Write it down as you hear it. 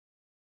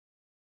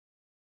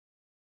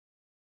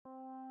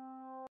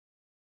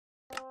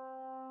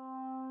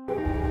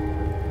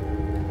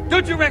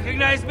Don't you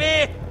recognize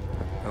me?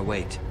 Or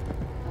wait.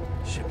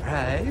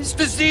 Surprised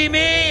to see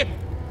me?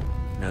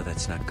 No,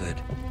 that's not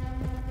good.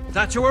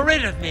 Thought you were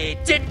rid of me,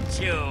 didn't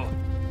you?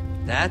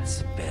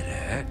 That's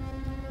better.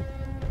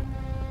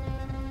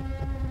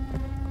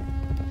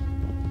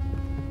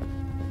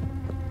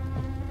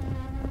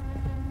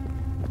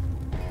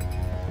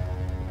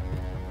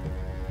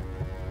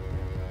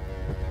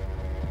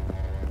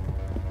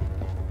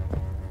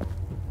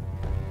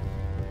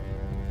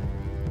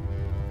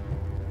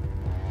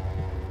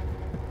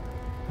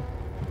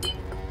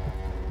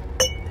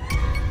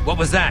 What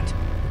was that?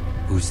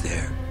 Who's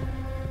there?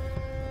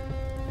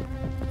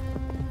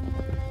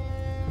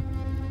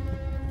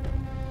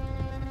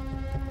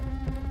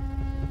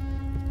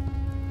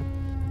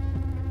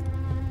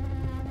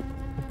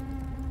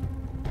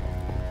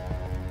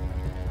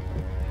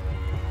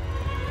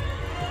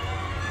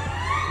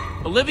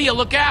 Olivia,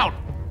 look out!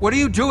 What are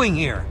you doing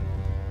here?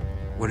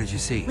 What did you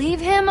see? Leave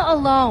him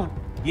alone.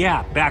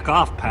 Yeah, back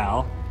off,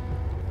 pal.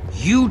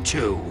 You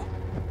two!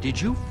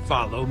 Did you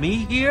follow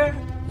me here?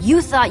 You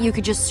thought you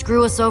could just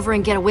screw us over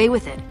and get away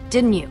with it,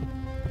 didn't you?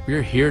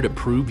 We're here to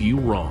prove you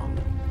wrong.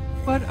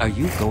 What are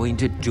you going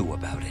to do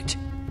about it?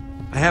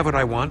 I have what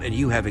I want, and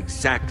you have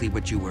exactly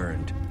what you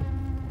earned.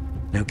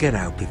 Now get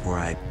out before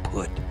I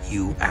put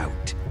you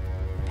out.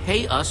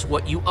 Pay us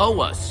what you owe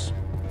us.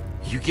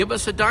 You give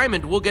us a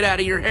diamond, we'll get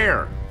out of your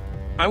hair.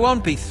 I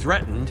won't be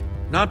threatened,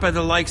 not by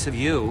the likes of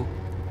you.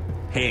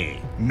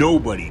 Hey,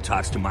 nobody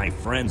talks to my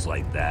friends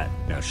like that.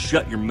 Now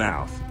shut your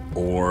mouth,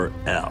 or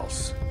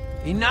else.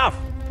 Enough!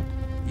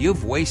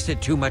 You've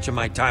wasted too much of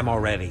my time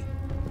already.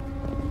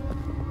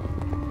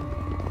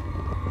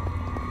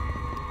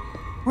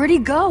 Where'd he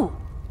go?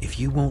 If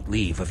you won't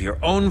leave of your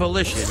own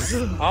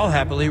volition, I'll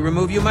happily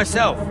remove you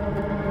myself.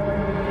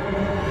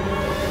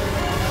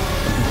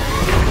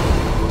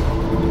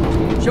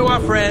 Show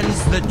our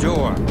friends the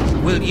door,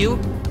 will you?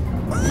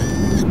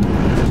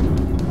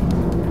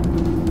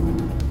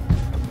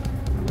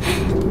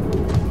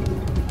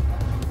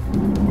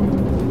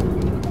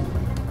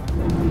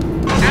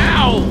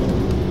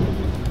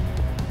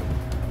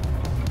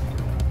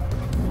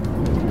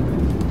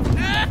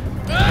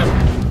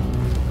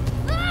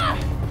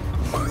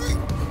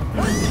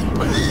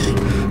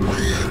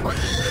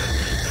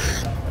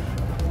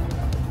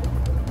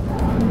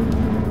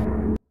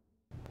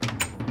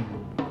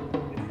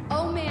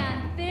 Oh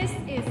man, this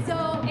is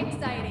so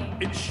exciting.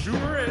 It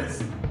sure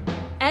is.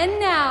 And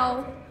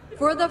now,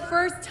 for the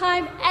first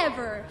time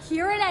ever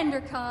here at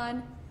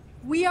EnderCon,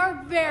 we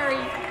are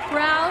very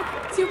proud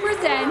to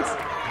present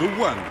The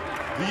one,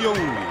 the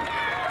only.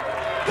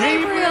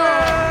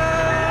 Gabriel!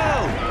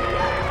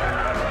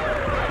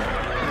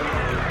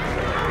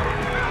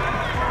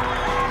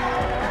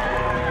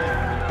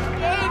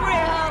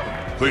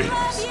 Please,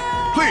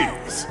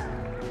 please.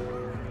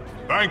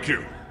 Thank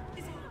you.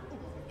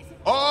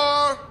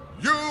 Are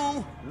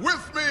you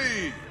with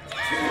me?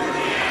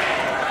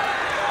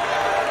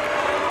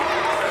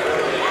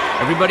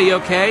 Everybody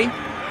okay?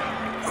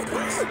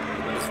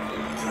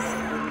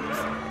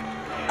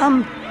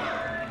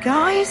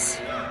 Guys?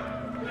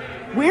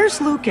 Where's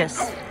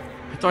Lucas?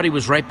 I thought he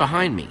was right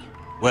behind me.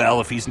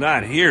 Well, if he's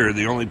not here,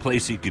 the only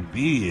place he could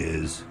be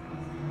is...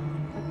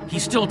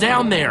 He's still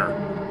down there.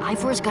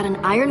 Ivor's got an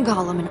iron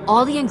golem and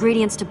all the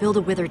ingredients to build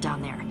a wither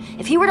down there.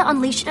 If he were to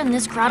unleash it on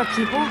this crowd of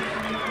people,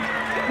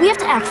 we have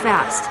to act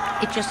fast.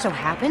 It just so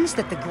happens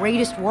that the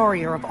greatest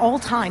warrior of all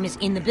time is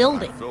in the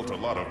building.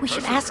 We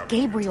should ask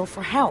Gabriel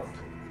for help.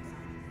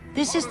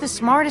 This is the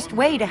smartest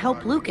way to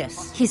help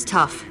Lucas. He's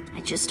tough.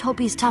 I just hope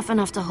he's tough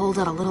enough to hold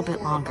out a little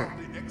bit longer.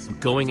 I'm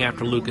going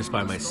after Lucas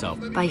by myself.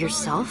 By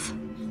yourself?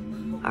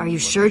 Are you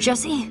sure,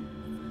 Jesse?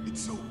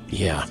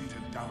 Yeah.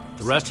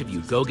 The rest of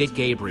you, go get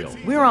Gabriel.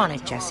 We're on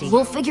it, Jesse.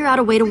 We'll figure out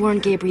a way to warn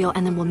Gabriel,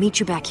 and then we'll meet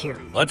you back here.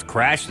 Let's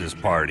crash this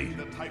party.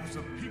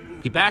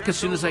 Be back as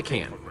soon as I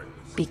can.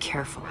 Be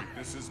careful.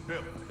 This is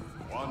built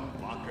one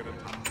block at a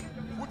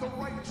time. With the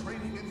right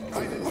training and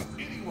guidance,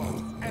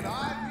 anyone, and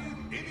I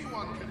mean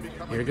anyone, can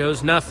become Here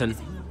goes nothing.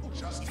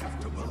 just have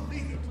to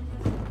believe it.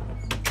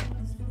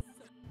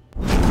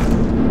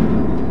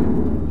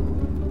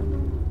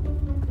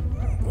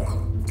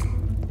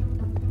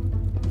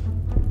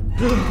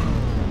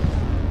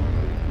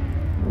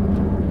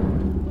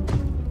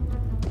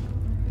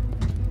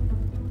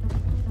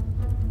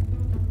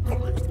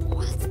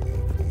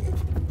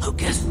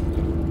 Lucas,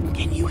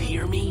 can you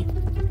hear me?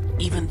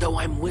 Even though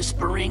I'm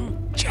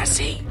whispering?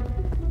 Jesse?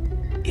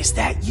 Is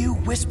that you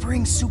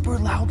whispering super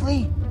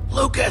loudly?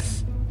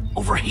 Lucas!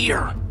 Over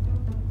here!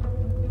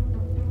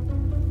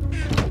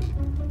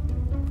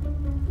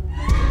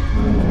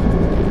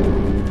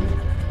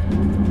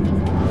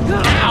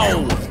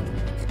 Ow!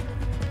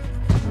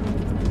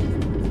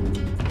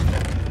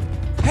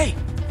 Hey!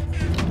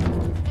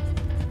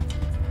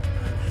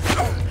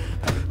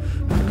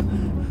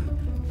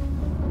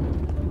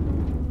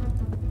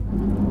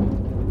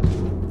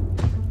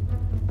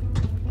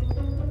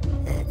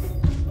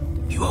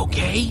 You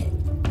okay?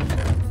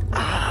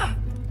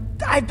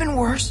 I've been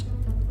worse.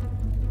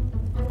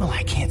 Well,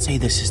 I can't say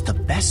this is the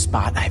best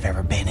spot I've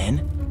ever been in.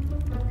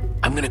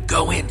 I'm gonna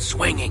go in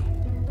swinging.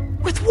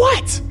 With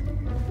what?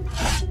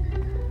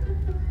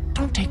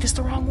 Don't take this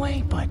the wrong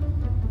way, but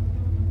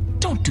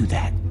don't do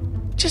that.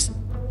 Just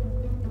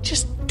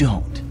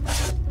don't.